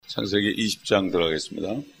창세기 20장 들어가겠습니다.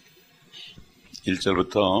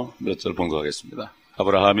 1절부터 몇 절 봉독하겠습니다.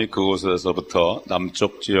 아브라함이 그곳에서부터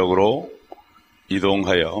남쪽 지역으로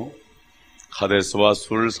이동하여 카데스와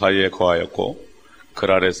술 사이에 거하였고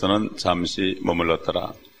그랄에서는 잠시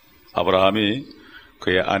머물렀더라. 아브라함이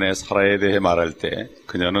그의 아내 사라에 대해 말할 때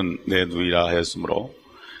그녀는 내 누이라 하였으므로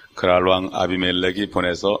그랄 왕 아비멜렉이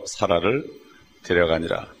보내서 사라를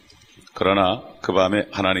데려가니라. 그러나 그 밤에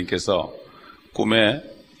하나님께서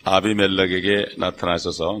꿈에 아비멜렉에게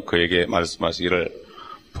나타나셔서 그에게 말씀하시기를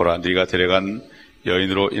보라, 네가 데려간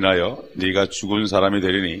여인으로 인하여 네가 죽은 사람이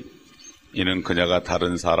되리니 이는 그녀가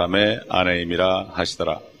다른 사람의 아내임이라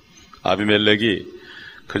하시더라. 아비멜렉이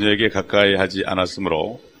그녀에게 가까이 하지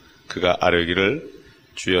않았으므로 그가 아뢰기를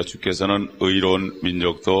주여, 주께서는 의로운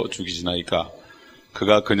민족도 죽이시나이까?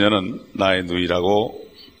 그가 그녀는 나의 누이라고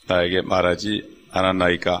나에게 말하지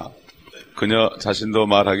않았나이까? 그녀 자신도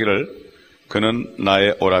말하기를 그는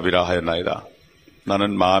나의 오라비라 하였나이다.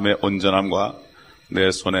 나는 마음의 온전함과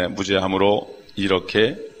내 손의 무죄함으로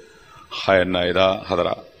이렇게 하였나이다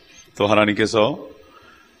하더라. 또 하나님께서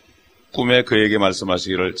꿈에 그에게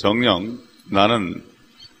말씀하시기를 정녕 나는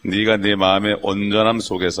네가 네 마음의 온전함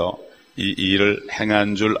속에서 이 일을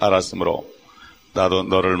행한 줄 알았으므로 나도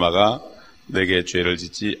너를 막아 내게 죄를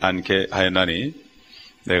짓지 않게 하였나니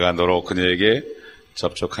내가 너로 그녀에게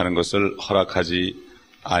접촉하는 것을 허락하지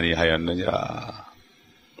아니하였느니라.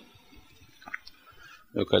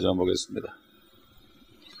 여기까지 한번 보겠습니다.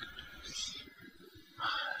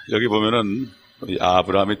 여기 보면은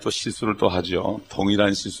아브라함이 또 실수를 또 하죠.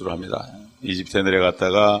 동일한 실수를 합니다. 이집트에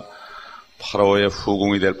내려갔다가 파라오의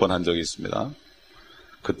후궁이 될 뻔한 적이 있습니다.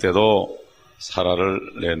 그때도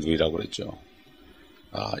사라를 내 누이라고 그랬죠.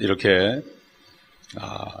 이렇게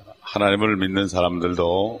하나님을 믿는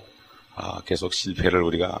사람들도 계속 실패를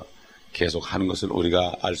우리가 계속 하는 것을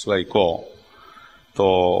우리가 알 수가 있고,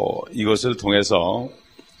 또 이것을 통해서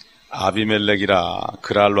아비멜렉이라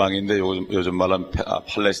그랄 왕인데 요즘 말하면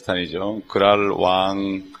팔레스타인이죠. 그랄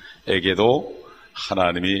왕에게도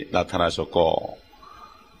하나님이 나타나셨고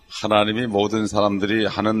하나님이 모든 사람들이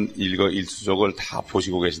하는 일거일투족을 다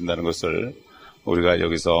보시고 계신다는 것을 우리가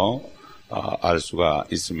여기서 알 수가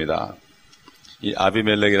있습니다. 이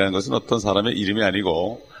아비멜렉이라는 것은 어떤 사람의 이름이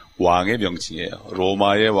아니고 왕의 명칭이에요.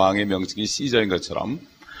 로마의 왕의 명칭이 시저인 것처럼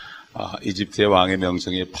이집트의 왕의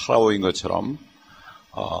명칭이 파라오인 것처럼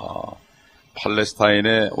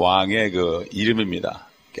팔레스타인의 왕의 그 이름입니다.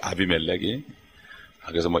 아비멜렉이.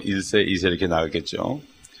 그래서 뭐 1세, 2세 이렇게 나갔겠죠.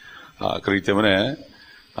 그렇기 때문에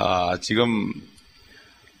지금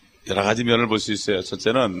여러 가지 면을 볼 수 있어요.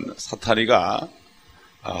 첫째는 사탄이가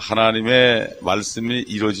하나님의 말씀이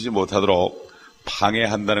이루어지지 못하도록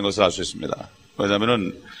방해한다는 것을 알 수 있습니다.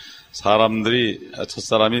 왜냐하면은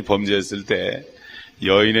첫사람이 범죄했을 때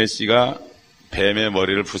여인의 씨가 뱀의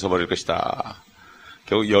머리를 부숴버릴 것이다.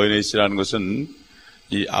 결국 여인의 씨라는 것은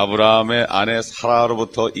이 아브라함의 아내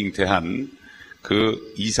사라로부터 잉태한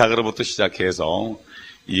그 이삭으로부터 시작해서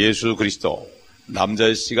예수 그리스도,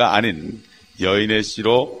 남자의 씨가 아닌 여인의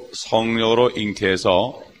씨로 성령으로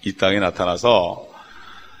잉태해서 이 땅에 나타나서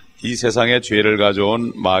이 세상에 죄를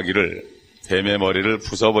가져온 마귀를, 뱀의 머리를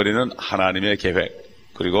부숴버리는 하나님의 계획,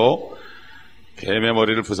 그리고 뱀의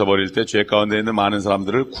머리를 부숴버릴 때 죄 가운데 있는 많은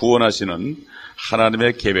사람들을 구원하시는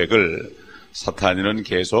하나님의 계획을 사탄이는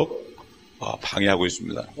계속 방해하고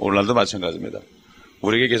있습니다. 오늘날도 마찬가지입니다.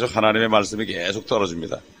 우리에게 계속 하나님의 말씀이 계속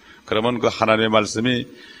떨어집니다. 그러면 그 하나님의 말씀이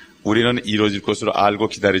우리는 이루어질 것으로 알고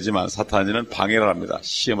기다리지만 사탄이는 방해를 합니다.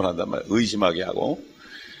 시험을 한단 말이에요. 의심하게 하고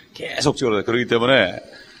계속적으로. 그렇기 때문에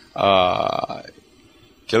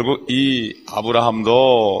결국 이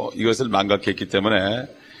아브라함도 이것을 망각했기 때문에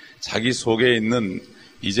자기 속에 있는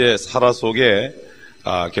이제 사라 속에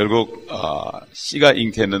결국 씨가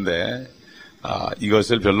잉태했는데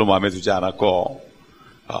이것을 별로 마음에 두지 않았고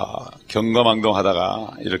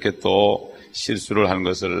경거망동하다가 이렇게 또 실수를 하는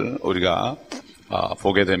것을 우리가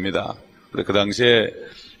보게 됩니다. 그 당시에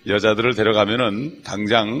여자들을 데려가면은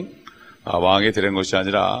당장 왕이 데려간 것이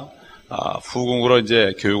아니라 후궁으로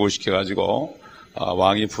이제 교육을 시켜가지고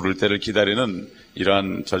왕이 부를 때를 기다리는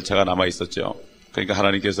이러한 절차가 남아 있었죠. 그러니까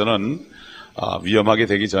하나님께서는 위험하게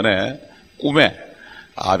되기 전에 꿈에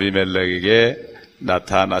아비멜렉에게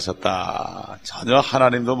나타나셨다. 전혀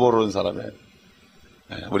하나님도 모르는 사람이에요.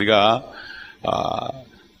 우리가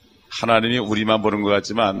하나님이 우리만 보는 것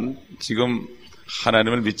같지만 지금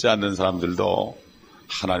하나님을 믿지 않는 사람들도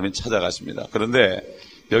하나님이 찾아가십니다. 그런데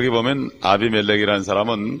여기 보면 아비멜렉이라는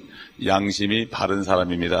사람은 양심이 바른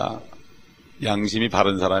사람입니다. 양심이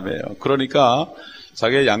바른 사람이에요. 그러니까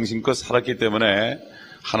자기의 양심껏 살았기 때문에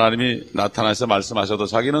하나님이 나타나서 말씀하셔도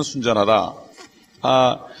자기는 순전하다.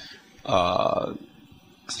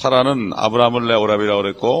 사라는 아브라함을 내 오라비라고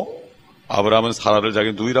그랬고 아브라함은 사라를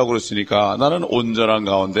자기 누이라고 그랬으니까 나는 온전한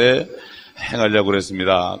가운데 행하려고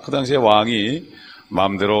그랬습니다. 그 당시에 왕이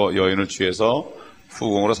마음대로 여인을 취해서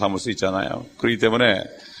후궁으로 삼을 수 있잖아요. 그렇기 때문에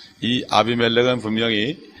이 아비멜렉은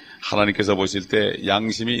분명히 하나님께서 보실 때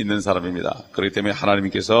양심이 있는 사람입니다. 그렇기 때문에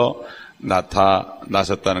하나님께서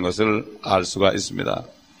나타나셨다는 것을 알 수가 있습니다.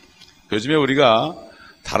 요즘에 우리가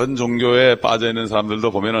다른 종교에 빠져 있는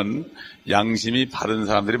사람들도 보면은 양심이 바른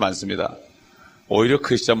사람들이 많습니다. 오히려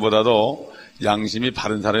크리스찬보다도 양심이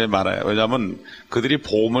바른 사람이 많아요. 왜냐하면 그들이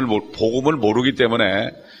복음을 모르기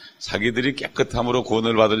때문에 자기들이 깨끗함으로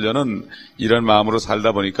구원을 받으려는 이런 마음으로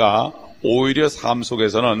살다 보니까 오히려 삶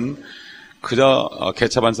속에서는 그저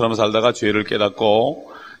개차반처럼 살다가 죄를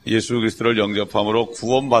깨닫고 예수 그리스도를 영접함으로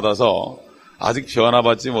구원받아서 아직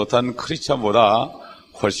변화받지 못한 크리스찬보다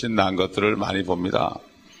훨씬 나은 것들을 많이 봅니다.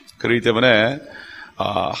 그렇기 때문에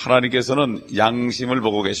하나님께서는 양심을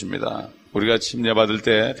보고 계십니다. 우리가 침례받을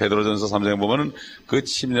때 베드로전서 3장에 보면은 그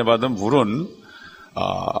침례받은 물은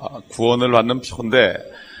구원을 받는 표인데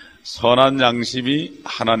선한 양심이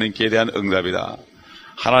하나님께 대한 응답이다.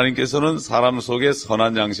 하나님께서는 사람 속에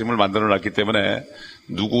선한 양심을 만들어 놨기 때문에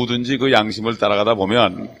누구든지 그 양심을 따라가다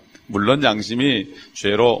보면 물론 양심이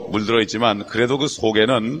죄로 물들어 있지만 그래도 그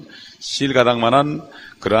속에는 실가닥만한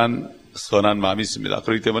그러한 선한 마음이 있습니다.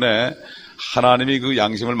 그렇기 때문에 하나님이 그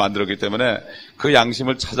양심을 만들었기 때문에 그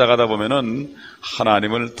양심을 찾아가다 보면은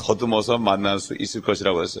하나님을 더듬어서 만날 수 있을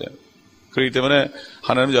것이라고 했어요. 그렇기 때문에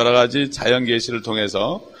하나님은 여러 가지 자연 계시를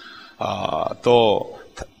통해서 또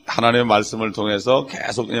하나님의 말씀을 통해서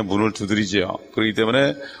계속 그냥 문을 두드리지요. 그렇기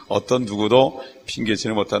때문에 어떤 누구도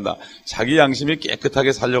핑계치는 못한다. 자기 양심이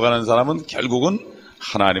깨끗하게 살려가는 사람은 결국은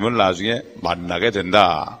하나님을 나중에 만나게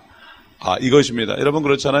된다. 이것입니다. 여러분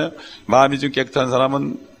그렇잖아요. 마음이 좀 깨끗한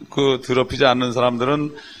사람은 더럽히지 않는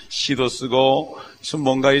사람들은 시도 쓰고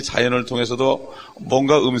뭔가 이 자연을 통해서도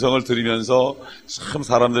뭔가 음성을 들으면서 참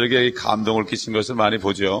사람들에게 감동을 끼친 것을 많이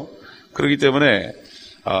보죠. 그렇기 때문에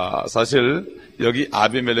사실 여기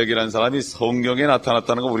아비멜렉이라는 사람이 성경에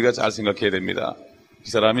나타났다는 거 우리가 잘 생각해야 됩니다. 이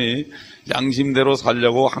사람이 양심대로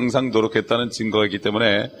살려고 항상 노력했다는 증거가 있기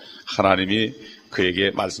때문에 하나님이 그에게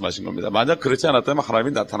말씀하신 겁니다. 만약 그렇지 않았다면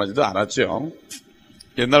하나님이 나타나지도 않았죠.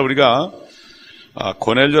 옛날 우리가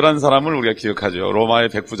고넬료라는 사람을 우리가 기억하죠. 로마의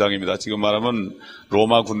백부장입니다. 지금 말하면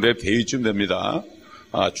로마 군대 대위쯤 됩니다.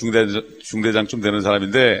 중대장쯤 되는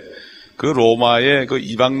사람인데 그 로마의 그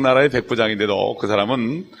이방 나라의 백부장인데도 그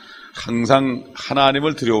사람은 항상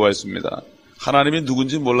하나님을 두려워했습니다. 하나님이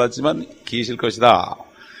누군지 몰랐지만 계실 것이다.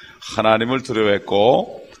 하나님을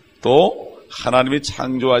두려워했고 또 하나님이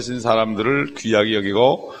창조하신 사람들을 귀하게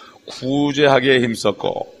여기고 구제하기에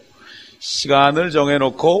힘썼고 시간을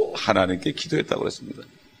정해놓고 하나님께 기도했다고 그랬습니다.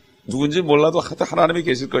 누군지 몰라도 하나님이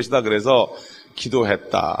계실 것이다. 그래서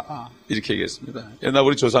기도했다. 이렇게 얘기했습니다. 옛날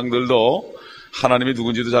우리 조상들도 하나님이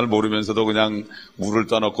누군지도 잘 모르면서도 그냥 물을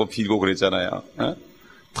떠놓고 빌고 그랬잖아요.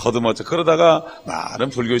 더듬었죠. 그러다가 많은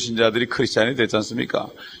불교 신자들이 크리스찬이 됐지 않습니까?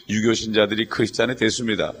 유교 신자들이 크리스찬이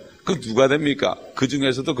됐습니다. 그 누가 됩니까? 그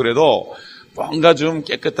중에서도 그래도 뭔가 좀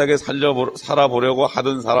깨끗하게 살아보려고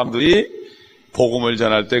하던 사람들이 복음을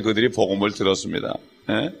전할 때 그들이 복음을 들었습니다.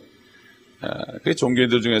 그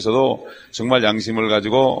종교인들 중에서도 정말 양심을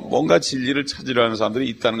가지고 뭔가 진리를 찾으려 하는 사람들이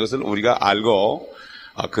있다는 것을 우리가 알고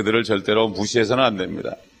그들을 절대로 무시해서는 안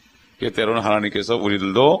됩니다. 때로는 하나님께서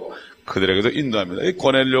우리들도 그들에게도 인도합니다. 이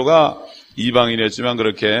고넬료가 이방인이었지만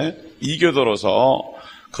그렇게 이교도로서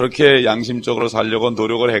그렇게 양심적으로 살려고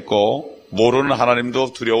노력을 했고 모르는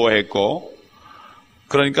하나님도 두려워했고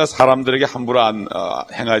그러니까 사람들에게 함부로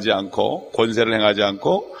행하지 않고 권세를 행하지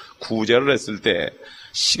않고 구제를 했을 때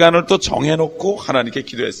시간을 또 정해놓고 하나님께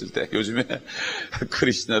기도했을 때 요즘에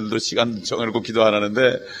크리스천들도 시간 정해놓고 기도 안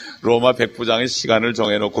하는데 로마 백부장이 시간을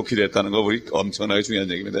정해놓고 기도했다는 거 우리 엄청나게 중요한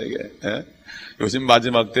얘기입니다. 이게 요즘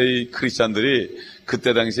마지막 때의 크리스천들이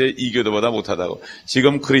그때 당시에 이교도보다 못하다고.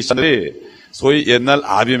 지금 크리스천들이 소위 옛날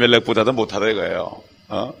아비멜렉보다도 못하다 이거예요.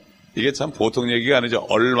 이게 참 보통 얘기가 아니죠.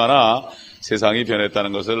 얼마나 세상이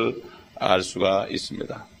변했다는 것을 알 수가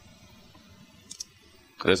있습니다.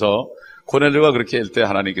 그래서 고넬료가 그렇게 할 때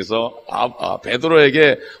하나님께서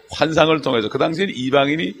베드로에게 환상을 통해서 그 당시에는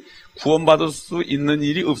이방인이 구원받을 수 있는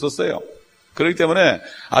일이 없었어요. 그렇기 때문에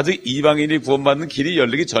아직 이방인이 구원받는 길이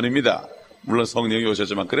열리기 전입니다. 물론 성령이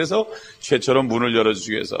오셨지만 그래서 최초로 문을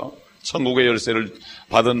열어주기 위해서 천국의 열쇠를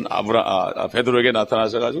받은 베드로에게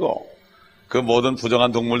나타나셔가지고 그 모든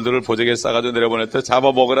부정한 동물들을 보재기에 싸가지고 내려보낼 때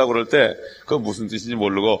잡아먹으라 그럴 때 그거 무슨 뜻인지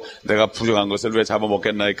모르고 내가 부정한 것을 왜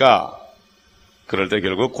잡아먹겠나이까. 그럴 때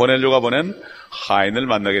결국 고넬료가 보낸 하인을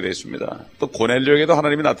만나게 됐습니다. 또 고넬료에게도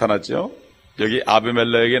하나님이 나타났죠. 여기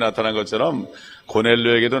아비멜렉에게 나타난 것처럼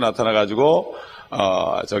고넬료에게도 나타나가지고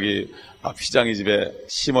피장이 집에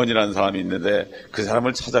시몬이라는 사람이 있는데 그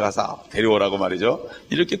사람을 찾아가서 데려오라고 말이죠.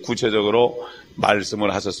 이렇게 구체적으로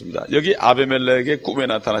말씀을 하셨습니다. 여기 아비멜렉의 꿈에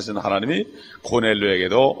나타나신 하나님이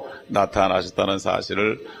고넬료에게도 나타나셨다는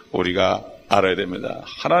사실을 우리가 알아야 됩니다.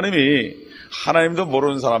 하나님도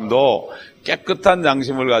모르는 사람도 깨끗한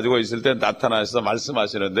양심을 가지고 있을 때 나타나셔서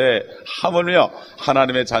말씀하시는데, 하물며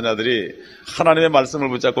하나님의 자녀들이 하나님의 말씀을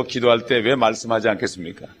붙잡고 기도할 때 왜 말씀하지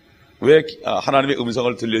않겠습니까? 왜 하나님의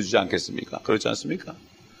음성을 들려주지 않겠습니까? 그렇지 않습니까?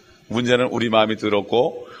 문제는 우리 마음이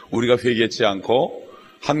더럽고 우리가 회개치 않고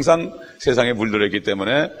항상 세상에 물들었기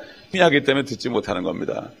때문에, 하기 때문에 듣지 못하는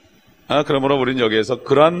겁니다. 그러므로 우리는 여기에서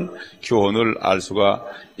그러한 교훈을 알 수가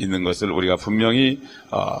있는 것을 우리가 분명히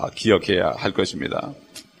기억해야 할 것입니다.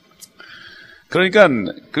 그러니까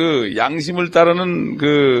그 양심을 따르는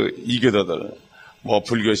그 이교도들,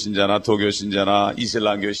 불교 신자나 도교 신자나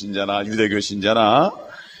이슬람교 신자나 유대교 신자나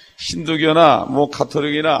힌두교나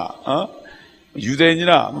가톨릭이나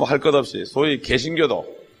유대인이나 할 것 없이 소위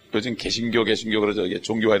개신교도, 요즘 개신교 그러죠. 이게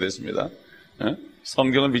종교화 됐습니다.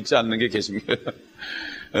 성경을 믿지 않는 게 개신교예요.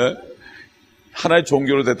 하나의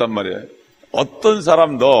종교로 됐단 말이에요. 어떤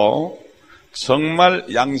사람도 정말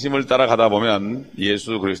양심을 따라가다 보면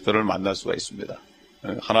예수 그리스도를 만날 수가 있습니다.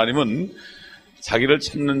 하나님은 자기를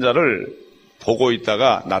찾는 자를 보고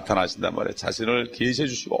있다가 나타나신단 말이에요. 자신을 계시해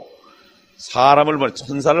주시고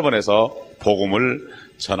천사를 보내서 복음을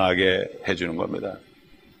전하게 해주는 겁니다.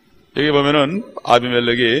 여기 보면은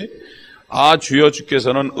아비멜렉이 주여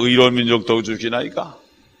주께서는 의로운 민족도 죽이나이까?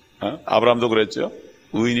 아브라함도 그랬죠.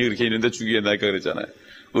 의인이 그렇게 있는데 죽이겠나이까 그랬잖아요.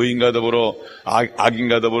 의인과 더불어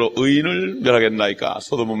악인과 더불어 의인을 멸하겠나이까?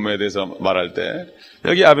 소돔음모에 대해서 말할 때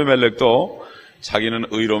여기 아비멜렉도 자기는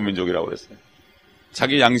의로운 민족이라고 그랬어요.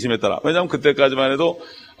 자기 양심에 따라. 왜냐하면 그때까지만 해도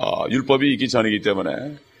율법이 있기 전이기 때문에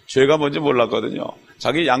죄가 뭔지 몰랐거든요.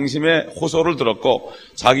 자기 양심의 호소를 들었고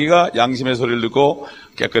자기가 양심의 소리를 듣고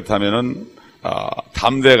깨끗하면은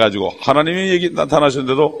담대해가지고 하나님이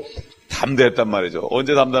나타나셨는데도 담대했단 말이죠.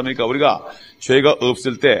 언제 담대합니까? 우리가 죄가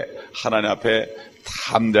없을 때 하나님 앞에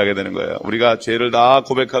담대하게 되는 거예요. 우리가 죄를 다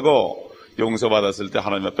고백하고 용서받았을 때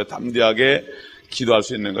하나님 앞에 담대하게 기도할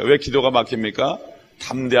수 있는 거예요. 왜 기도가 막힙니까?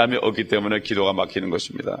 담대함이 없기 때문에 기도가 막히는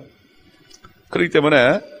것입니다. 그렇기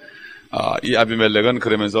때문에 이 아비멜렉은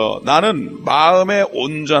그러면서 나는 마음의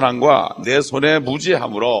온전함과 내 손의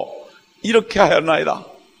무지함으로 이렇게 하였나이다.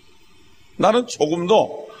 나는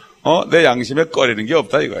조금도 내 양심에 꺼리는 게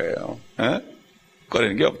없다 이거예요.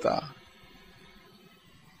 꺼리는 게 없다.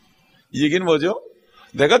 이 얘기는 뭐죠?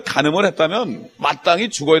 내가 간음을 했다면 마땅히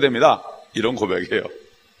죽어야 됩니다. 이런 고백이에요.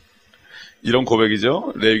 이런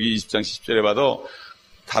고백이죠. 레위기 20장 10절에 봐도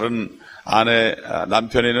다른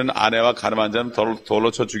남편이 있는 아내와 간음한 자는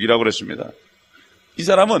돌로 쳐 죽이라고 그랬습니다. 이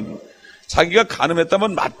사람은 자기가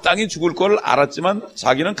간음했다면 마땅히 죽을 걸 알았지만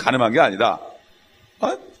자기는 간음한 게 아니다.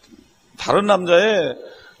 다른 남자의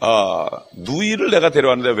누이를 내가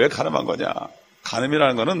데려왔는데 왜 간음한 거냐.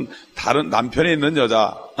 간음이라는 거는 다른 남편이 있는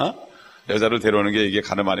여자를 데려오는 게 이게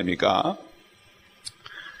간음 아닙니까?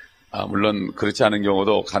 물론 그렇지 않은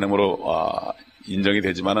경우도 간음으로 인정이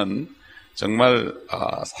되지만은 정말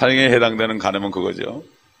살인에 해당되는 간음은 그거죠.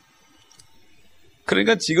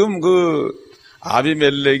 그러니까 지금 그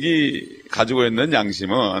아비멜렉이 가지고 있는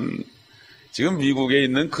양심은 지금 미국에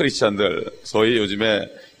있는 크리스찬들, 소위 요즘에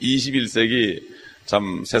 21세기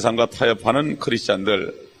참 세상과 타협하는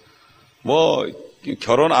크리스찬들,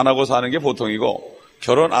 결혼 안 하고 사는 게 보통이고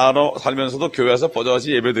결혼 안 하고 살면서도 교회에서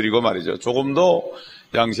버젓이 예배드리고 말이죠. 조금도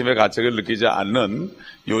양심의 가책을 느끼지 않는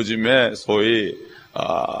요즘에 소위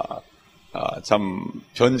참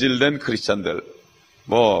변질된 크리스찬들,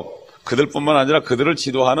 그들뿐만 아니라 그들을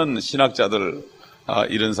지도하는 신학자들,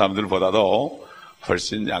 이런 사람들보다도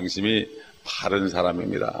훨씬 양심이 바른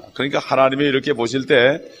사람입니다. 그러니까 하나님이 이렇게 보실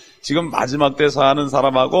때 지금 마지막 때 사는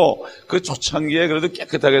사람하고 그 초창기에 그래도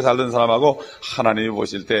깨끗하게 살던 사람하고 하나님이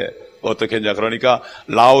보실 때 어떻게 했냐. 그러니까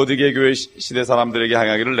라오디게 교회 시대 사람들에게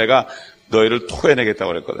향하기를 내가 너희를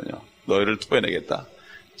토해내겠다고 그랬거든요. 너희를 토해내겠다.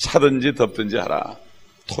 차든지 덮든지 하라.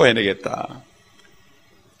 토해내겠다.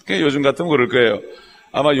 그러니까 요즘 같으면 그럴 거예요.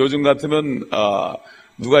 아마 요즘 같으면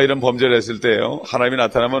누가 이런 범죄를 했을 때요, 하나님이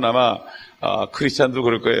나타나면 아마 크리스찬도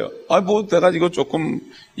그럴 거예요. 내가 이거 조금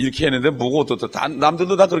이렇게 했는데 뭐가 어떻다.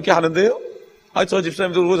 남들도 다 그렇게 하는데요? 저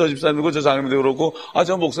집사님도 그러고 저 집사님도 그러고 저 장님도 그렇고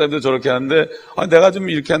저 목사님도 저렇게 하는데 내가 좀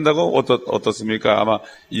이렇게 한다고 어떻습니까? 아마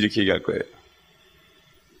이렇게 얘기할 거예요.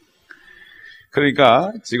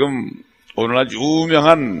 그러니까 지금 오늘날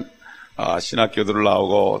유명한 신학교들을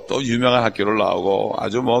나오고 또 유명한 학교를 나오고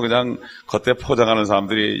아주 그냥 겉에 포장하는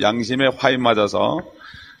사람들이 양심에 화인 맞아서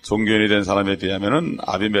종교인이 된 사람에 비하면은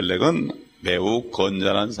아비멜렉은 매우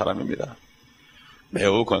건전한 사람입니다.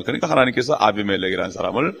 그러니까 하나님께서 아비멜렉이라는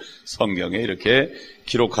사람을 성경에 이렇게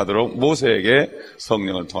기록하도록 모세에게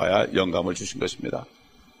성령을 통하여 영감을 주신 것입니다.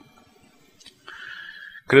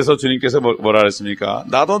 그래서 주님께서 뭐라 그랬습니까?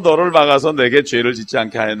 나도 너를 막아서 내게 죄를 짓지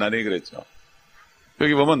않게 하였나니 그랬죠.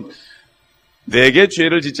 여기 보면 내게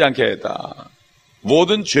죄를 짓지 않게 하였다.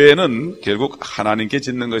 모든 죄는 결국 하나님께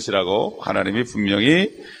짓는 것이라고 하나님이 분명히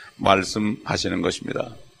말씀하시는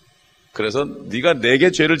것입니다. 그래서 네가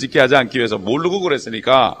내게 죄를 짓게 하지 않기 위해서 모르고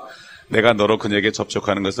그랬으니까 내가 너로 그녀에게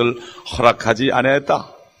접촉하는 것을 허락하지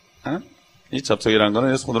아니했다. 이 접촉이라는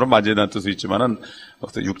것은 손으로 만진다는 뜻도 있지만은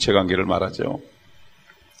어떤 육체 관계를 말하죠.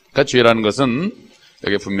 그러니까 죄라는 것은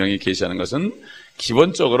여기 분명히 계시하는 것은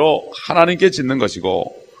기본적으로 하나님께 짓는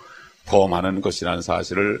것이고 범하는 것이라는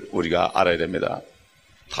사실을 우리가 알아야 됩니다.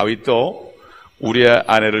 다윗도 우리의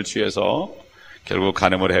아내를 취해서 결국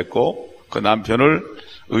간음을 했고 그 남편을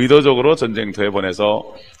의도적으로 전쟁터에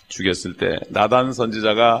보내서 죽였을 때 나단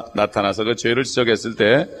선지자가 나타나서 그 죄를 지적했을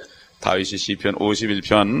때 다윗이 시편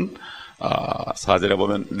 51편 4절에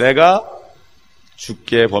보면 내가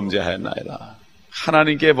주께 범죄하였나이다.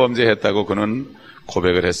 하나님께 범죄했다고 그는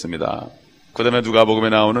고백을 했습니다. 그 다음에 누가복음에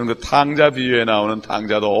나오는 그 탕자 비유에 나오는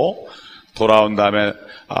탕자도 돌아온 다음에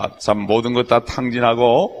참 모든 것 다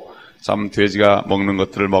탕진하고 참 돼지가 먹는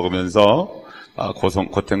것들을 먹으면서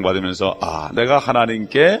고통받으면서 내가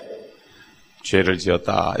하나님께 죄를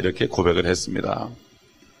지었다 이렇게 고백을 했습니다.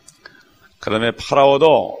 그 다음에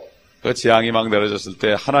파라오도 그 재앙이 막 내려졌을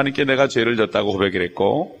때 하나님께 내가 죄를 졌다고 고백을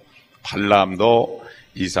했고 발람도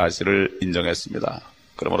이 사실을 인정했습니다.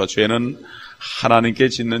 그러므로 죄는 하나님께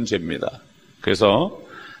짓는 죄입니다. 그래서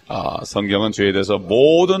성경은 죄에 대해서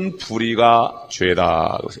모든 불의가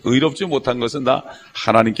죄다. 의롭지 못한 것은 다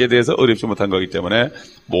하나님께 대해서 의롭지 못한 거기 때문에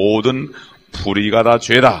모든 불의가 다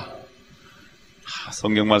죄다.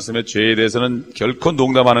 성경 말씀에 죄에 대해서는 결코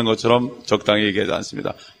농담하는 것처럼 적당히 얘기하지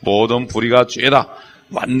않습니다. 모든 불의가 죄다.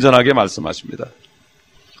 완전하게 말씀하십니다.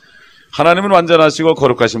 하나님은 완전하시고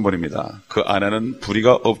거룩하신 분입니다. 그 안에는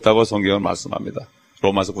불의가 없다고 성경은 말씀합니다.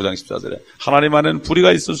 로마서 9장 14절에 하나님 안에는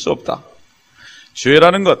불의가 있을 수 없다.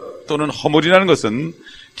 죄라는 것 또는 허물이라는 것은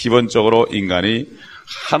기본적으로 인간이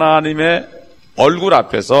하나님의 얼굴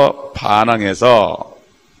앞에서 반항해서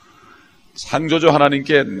창조주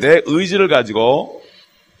하나님께 내 의지를 가지고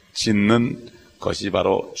짓는 것이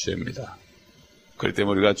바로 죄입니다. 그렇기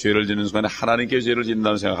때문에 우리가 죄를 짓는 순간에 하나님께 죄를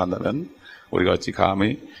짓는다고 생각한다면 우리가 어찌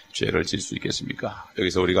감히 죄를 질 수 있겠습니까?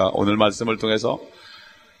 여기서 우리가 오늘 말씀을 통해서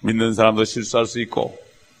믿는 사람도 실수할 수 있고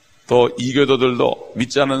또 이교도들도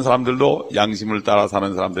믿지 않는 사람들도 양심을 따라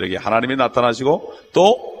사는 사람들에게 하나님이 나타나시고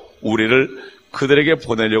또 우리를 그들에게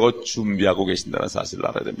보내려고 준비하고 계신다는 사실을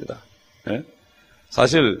알아야 됩니다. 네?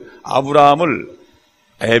 사실 아브라함을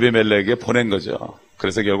에베멜렉에게 보낸 거죠.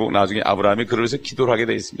 그래서 결국 나중에 아브라함이 그를 위해서 기도를 하게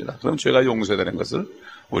되어 있습니다. 그럼 죄가 용서되는 것을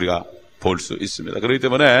우리가 볼 수 있습니다. 그렇기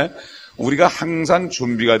때문에 우리가 항상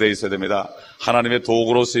준비가 되어 있어야 됩니다. 하나님의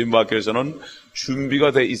도구로 쓰임받기 위해서는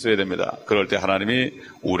준비가 되어 있어야 됩니다. 그럴 때 하나님이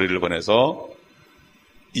우리를 보내서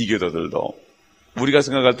이교도들도 우리가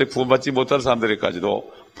생각할 때 구원받지 못할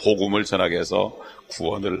사람들에게까지도 복음을 전하게 해서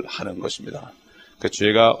구원을 하는 것입니다. 그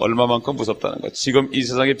죄가 얼마만큼 무섭다는 것. 지금 이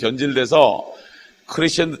세상에 변질돼서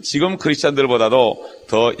지금 크리스찬들보다도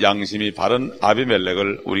더 양심이 바른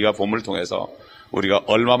아비멜렉을 우리가 봄을 통해서 우리가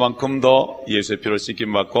얼마만큼 더 예수의 피로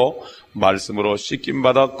씻김받고 말씀으로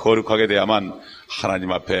씻김받아 거룩하게 돼야만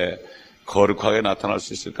하나님 앞에 거룩하게 나타날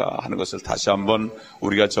수 있을까 하는 것을 다시 한번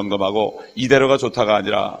우리가 점검하고 이대로가 좋다가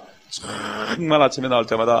아니라 정말 아침에 나올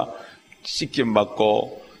때마다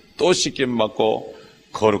씻김받고 또 씻김받고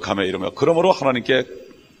거룩함에 이르며 그러므로 하나님께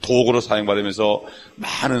도구로 사용받으면서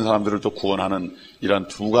많은 사람들을 또 구원하는 이런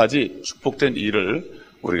두 가지 축복된 일을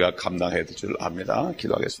우리가 감당해야 될 줄 압니다.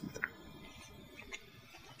 기도하겠습니다.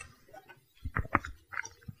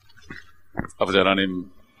 아버지 하나님,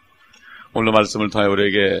 오늘 말씀을 통해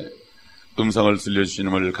우리에게 음성을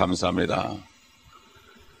들려주시는 감사합니다.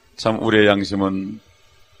 참 우리의 양심은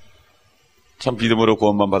참 믿음으로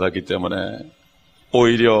구원만 받았기 때문에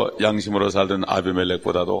오히려 양심으로 살던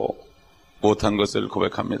아비멜렉보다도 못한 것을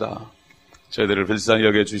고백합니다. 저희들을 불쌍히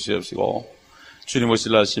여겨 주시옵시고 주님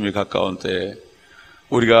오실 날 심히 가까운 때에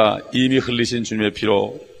우리가 이미 흘리신 주님의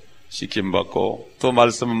피로 씻김받고 또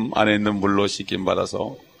말씀 안에 있는 물로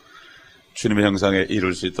씻김받아서 주님의 형상에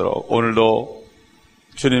이룰 수 있도록 오늘도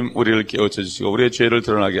주님 우리를 깨우쳐 주시고 우리의 죄를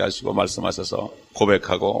드러나게 하시고 말씀하셔서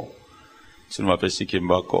고백하고 주님 앞에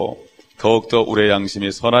씻김받고 더욱더 우리의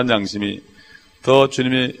양심이 선한 양심이 더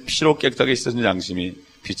주님의 피로 깨끗하게 씻어진 양심이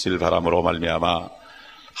빛을 바람으로 말미암아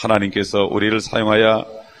하나님께서 우리를 사용하여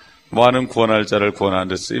많은 구원할 자를 구원하는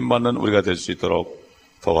데 쓰임받는 우리가 될 수 있도록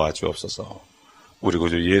도와주옵소서. 우리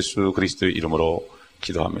구주 예수 그리스도의 이름으로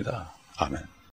기도합니다. 아멘.